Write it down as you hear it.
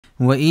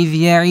وإذ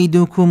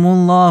يعدكم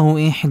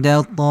الله إحدى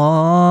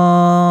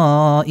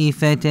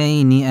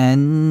الطائفتين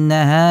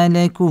أنها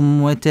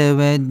لكم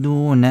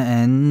وتودون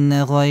أن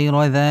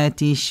غير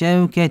ذات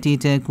الشوكة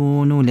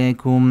تكون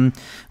لكم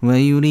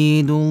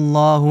ويريد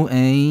الله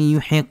أن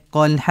يحق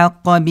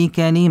الحق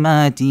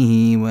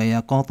بكلماته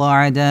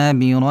ويقطع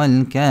دابر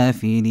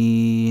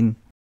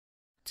الكافرين.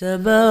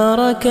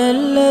 تبارك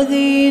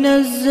الذي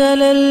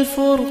نزل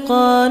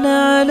الفرقان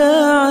على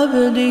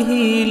عبده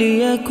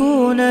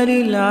ليكون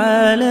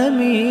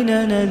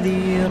للعالمين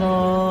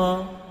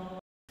نذيرا.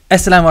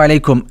 Assalamu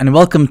alaikum and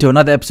welcome to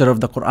another episode of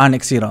the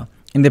Quranic Seerah.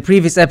 In the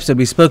previous episode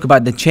we spoke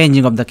about the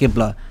changing of the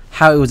Qibla,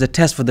 how it was a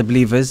test for the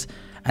believers,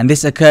 and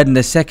this occurred in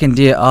the second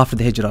year after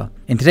the Hijrah.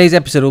 In today's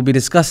episode we'll be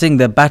discussing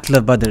the Battle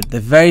of Badr, the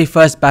very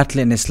first battle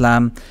in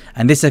Islam,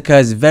 and this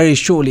occurs very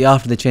shortly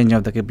after the changing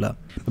of the Qibla.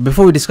 But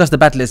before we discuss the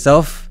battle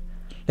itself,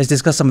 let's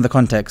discuss some of the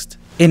context.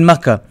 In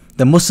Makkah,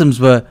 the Muslims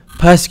were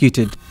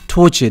persecuted,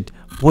 tortured,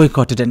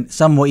 boycotted, and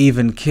some were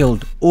even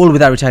killed, all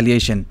without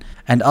retaliation.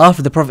 And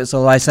after the Prophet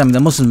ﷺ, the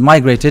Muslims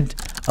migrated,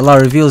 Allah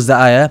reveals the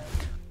ayah,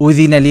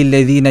 أُذِنَ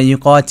لِلَّذِينَ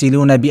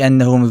يُقَاتِلُونَ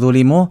بِأَنَّهُمْ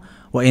ظُلِمُوا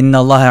وَإِنَّ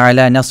اللَّهَ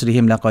عَلَى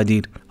نَصْرِهِمْ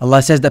لَقَدِيرٌ.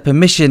 Allah says that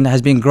permission has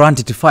been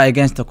granted to fight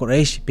against the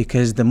Quraysh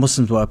because the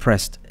Muslims were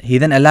oppressed. He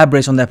then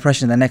elaborates on the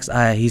oppression in the next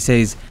ayah. He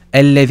says,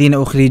 الَّذِينَ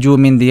أُخْرِجُوا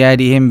مِنْ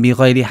دِيَارِهِمْ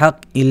بِغَيْرِ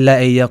حَقٍّ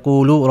إِلَّا أَن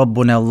يَقُولُوا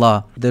رَبُّنَا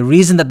اللَّهُ. The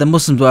reason that the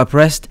Muslims were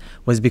oppressed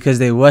was because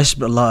they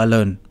worshipped Allah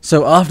alone.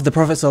 So after the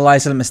Prophet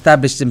ﷺ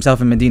established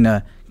himself in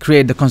Medina,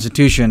 created the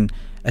constitution,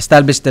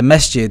 established the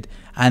masjid,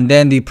 and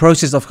then the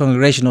process of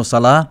congregational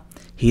salah,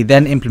 he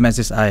then implements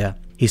this ayah.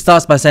 He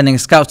starts by sending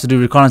scouts to do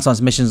reconnaissance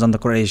missions on the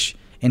Quraysh,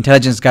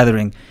 intelligence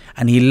gathering,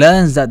 and he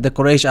learns that the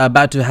Quraysh are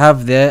about to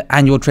have their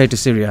annual trade to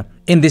Syria.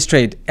 In this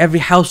trade, every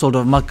household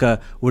of Makkah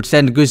would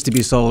send goods to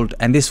be sold,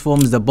 and this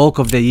forms the bulk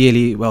of their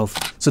yearly wealth.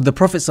 So the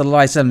Prophet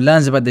ﷺ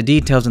learns about the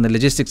details and the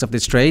logistics of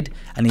this trade,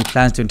 and he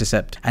plans to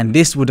intercept. And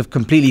this would have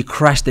completely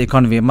crashed the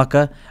economy of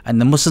Makkah,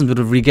 and the Muslims would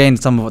have regained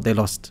some of what they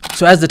lost.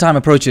 So as the time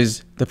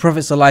approaches, the Prophet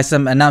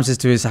ﷺ announces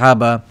to his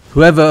Sahaba,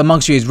 whoever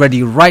amongst you is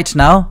ready right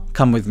now,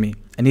 come with me.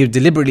 And he was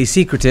deliberately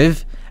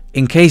secretive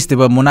in case there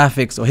were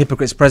munafiqs or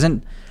hypocrites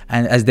present,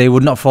 and as they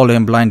would not follow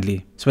him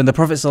blindly. So when the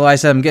Prophet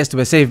ﷺ gets to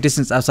a safe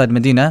distance outside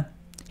Medina,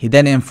 he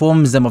then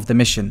informs them of the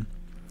mission.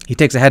 He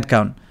takes a head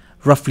count,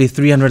 roughly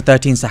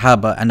 313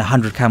 Sahaba and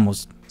 100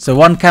 camels. So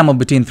one camel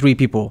between 3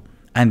 people,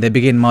 and they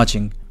begin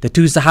marching. The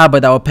 2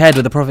 Sahaba that were paired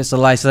with the Prophet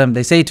ﷺ,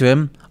 they say to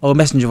him, O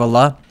Messenger of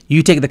Allah,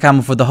 you take the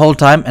camel for the whole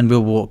time and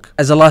we'll walk.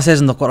 As Allah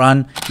says in the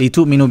Quran,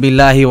 لِتُؤْمِنُوا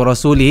بِاللَّهِ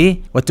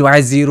وَرَسُولِهِ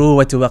وَتُعَزِّرُوا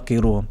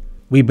وَتُوَقِّرُوا.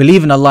 We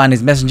believe in Allah and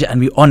His Messenger and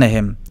we honor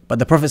Him. But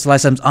the Prophet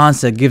ﷺ's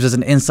answer gives us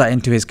an insight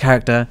into his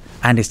character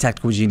and his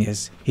tactical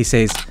genius. He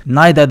says,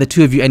 neither are the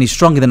 2 of you any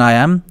stronger than I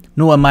am,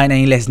 nor am I in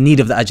any less need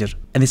of the ajr.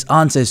 And this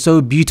answer is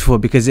so beautiful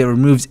because it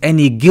removes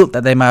any guilt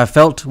that they might have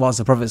felt whilst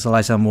the Prophet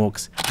ﷺ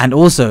walks. And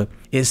also,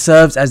 it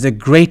serves as the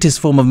greatest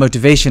form of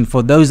motivation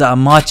for those that are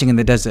marching in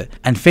the desert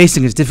and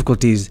facing its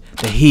difficulties,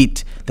 the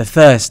heat, the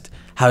thirst,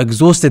 how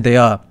exhausted they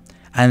are,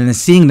 and then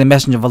seeing the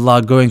Messenger of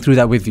Allah going through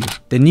that with you.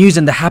 The news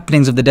and the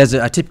happenings of the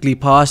desert are typically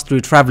passed through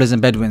travelers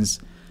and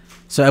Bedouins.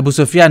 So Abu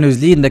Sufyan, who's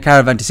leading the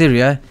caravan to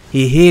Syria,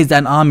 he hears that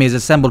an army is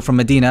assembled from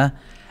Medina,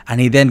 and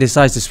he then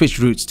decides to switch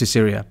routes to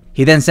Syria.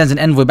 He then sends an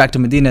envoy back to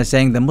Medina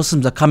saying the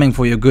Muslims are coming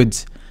for your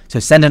goods, so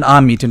send an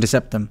army to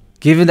intercept them.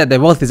 Given that their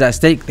wealth is at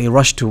stake, they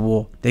rush to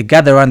war. They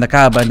gather around the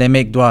Kaaba and they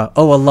make dua,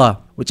 O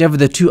Allah, whichever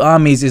the 2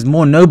 armies is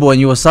more noble in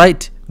your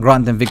sight,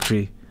 grant them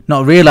victory.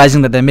 Not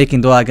realizing that they're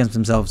making dua against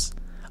themselves.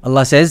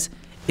 Allah says,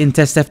 إِن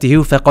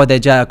تَسْتَفْتِهُ فَقَدْ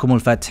جَاءَكُمُ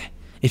الْفَتْحِ.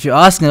 If you're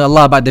asking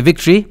Allah about the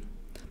victory,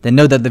 then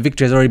know that the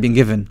victory has already been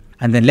given.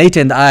 And then later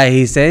in the ayah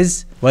he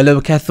says,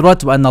 وَلَوْ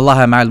كَثْرَتْ وَأَنَّ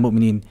اللَّهَ مَعَ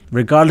الْمُؤْمِنِينَ.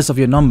 Regardless of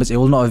your numbers, it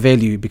will not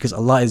avail you because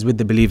Allah is with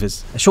the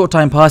believers. A short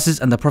time passes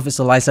and the Prophet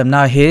ﷺ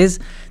now hears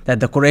that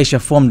the Quraysh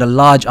have formed a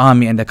large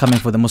army and they're coming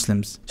for the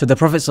Muslims. So the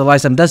Prophet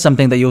ﷺ does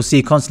something that you'll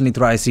see constantly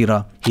throughout his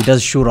seerah. He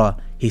does shura.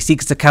 He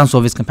seeks the counsel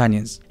of his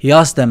companions. He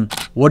asked them,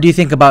 what do you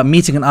think about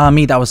meeting an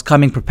army that was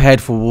coming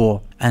prepared for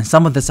war? And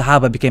some of the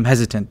Sahaba became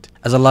hesitant.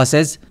 As Allah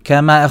says,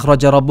 كَمَا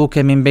أَخْرَجَ رَبُّكَ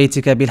مِنْ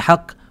بَيْتِكَ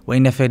بِالْحَقِّ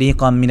وَإِنَّ فَرِيقًا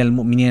مِنَ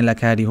الْمُؤْمِنِينَ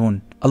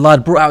لَكَارِهُونَ. Allah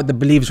had brought out the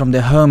believers from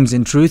their homes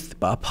in truth,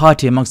 but a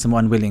party amongst them were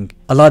unwilling.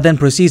 Allah then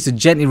proceeds to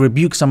gently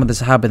rebuke some of the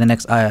Sahaba in the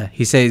next ayah.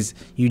 He says,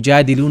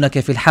 يُجَادِلُونَكَ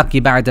فِي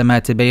الْحَقِّ بَعْدَ مَا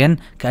تَبَيَّنَ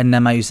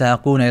كَأَنَّمَا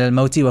يُسَاقُونَ إِلَى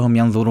الْمَوْتِ وَهُمْ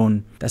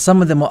يَنْظُرُونَ. That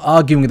some of them were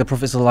arguing with the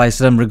Prophet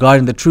ﷺ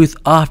regarding the truth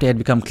after it had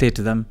become clear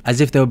to them,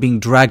 as if they were being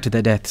dragged to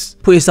their deaths.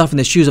 Put yourself in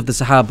the shoes of the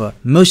Sahaba.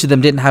 Most of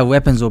them didn't have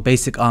weapons or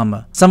basic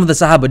armor. Some of the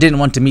Sahaba didn't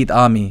want to meet the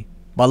army,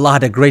 but Allah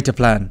had a greater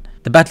plan.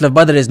 The Battle of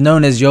Badr is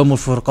known as Yawm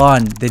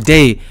al-Furqan, the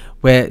day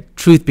where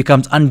truth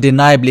becomes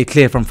undeniably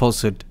clear from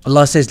falsehood.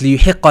 Allah says,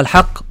 لِيُحِقَّ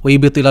الْحَقِّ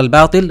وَيُبْطِلَ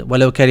الْبَاطِلِ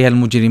وَلَوْ كَرِهَ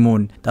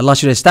الْمُجْرِمُونَ. That Allah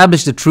should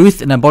establish the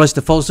truth and abolish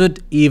the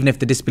falsehood, even if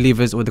the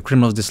disbelievers or the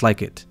criminals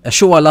dislike it. A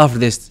short while after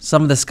this,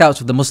 some of the scouts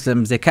of the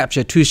Muslims, they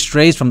capture 2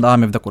 strays from the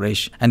army of the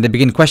Quraysh, and they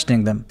begin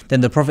questioning them.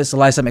 Then the Prophet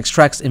ﷺ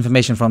extracts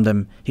information from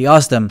them. He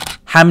asks them,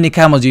 how many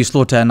camels do you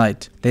slaughter at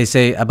night? They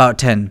say about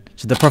 10.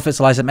 So the Prophet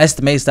ﷺ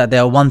estimates that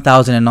there are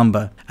 1,000 in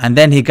number. And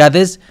then he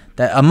gathers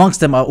that amongst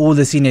them are all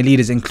the senior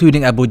leaders,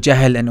 including Abu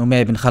Jahl and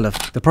Umayr bin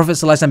Khalaf. The Prophet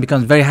ﷺ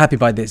becomes very happy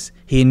by this.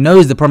 He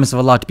knows the promise of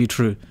Allah to be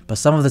true. But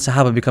some of the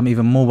Sahaba become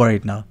even more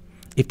worried now.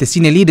 If the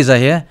senior leaders are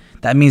here,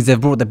 that means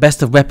they've brought the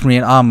best of weaponry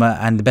and armor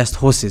and the best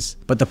horses.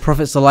 But the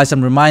Prophet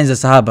ﷺ reminds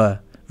the Sahaba,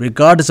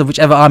 regardless of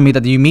whichever army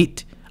that you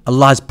meet,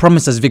 Allah has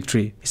promised us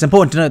victory. It's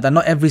important to note that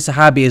not every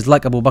Sahabi is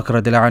like Abu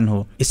Bakr radiallahu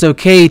anhu. It's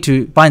okay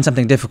to find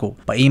something difficult,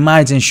 but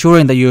Iman is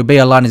ensuring that you obey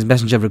Allah and His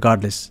Messenger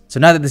regardless. So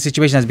now that the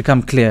situation has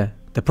become clear,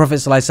 the Prophet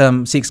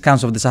ﷺ seeks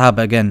counsel of the Sahaba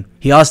again.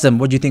 He asks them,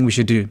 what do you think we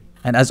should do?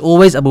 And as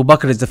always, Abu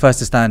Bakr is the first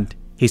to stand.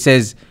 He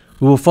says,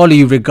 we will follow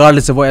you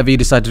regardless of whatever you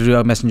decide to do,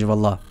 O Messenger of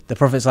Allah. The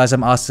Prophet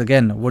ﷺ asks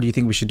again, what do you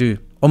think we should do?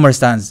 Umar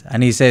stands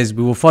and he says,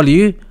 we will follow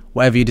you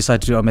whatever you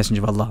decide to do, O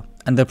Messenger of Allah.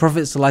 And the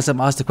Prophet ﷺ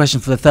asked the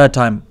question for the 3rd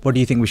time, what do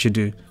you think we should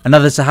do?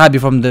 Another Sahabi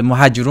from the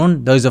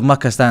Muhajirun, those of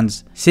Makkah,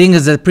 stands. Seeing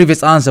as the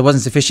previous answer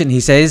wasn't sufficient, he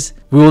says,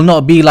 we will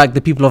not be like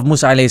the people of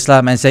Musa alayhi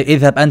salam and say,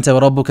 اذهب أنت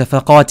وربك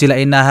فقاتل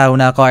إنا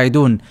هاهنا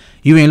قاعدون.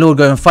 You and your Lord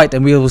go and fight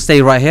and we will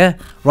stay right here.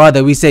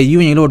 Rather, we say, you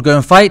and your Lord go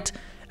and fight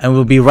and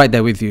we'll be right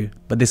there with you.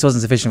 But this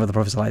wasn't sufficient for the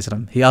Prophet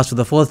ﷺ. He asked for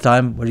the 4th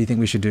time, what do you think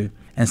we should do?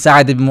 And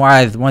Sa'ad ibn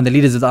Mu'adh, one of the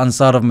leaders of the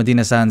Ansar of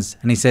Medina, stands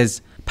and he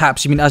says,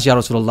 perhaps you mean us, Ya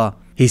Rasulullah.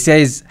 He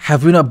says,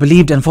 have we not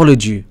believed and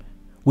followed you?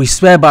 We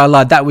swear by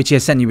Allah that which He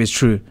has sent you is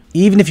true.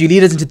 Even if you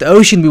lead us into the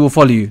ocean, we will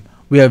follow you.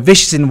 We are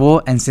vicious in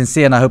war and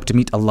sincere in our hope to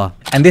meet Allah.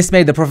 And this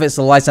made the Prophet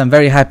ﷺ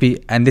very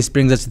happy, and this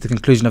brings us to the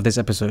conclusion of this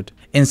episode.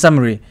 In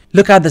summary,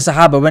 look how the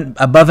Sahaba went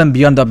above and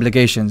beyond the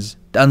obligations.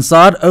 The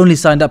Ansar only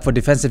signed up for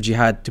defensive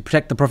jihad to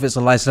protect the Prophet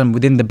ﷺ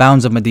within the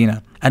bounds of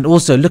Medina. And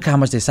also look how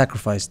much they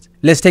sacrificed.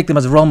 Let's take them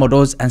as role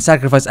models and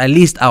sacrifice at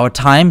least our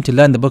time to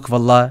learn the book of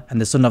Allah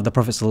and the sunnah of the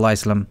Prophet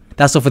ﷺ.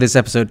 That's all for this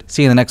episode.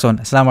 See you in the next one.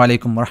 Assalamu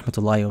alaikum wa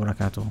rahmatullahi wa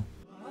barakatuh.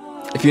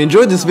 If you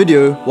enjoyed this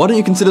video, why don't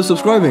you consider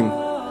subscribing?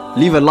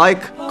 Leave a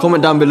like,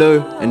 comment down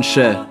below and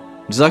share.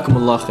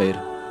 Jazakumullah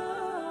khair.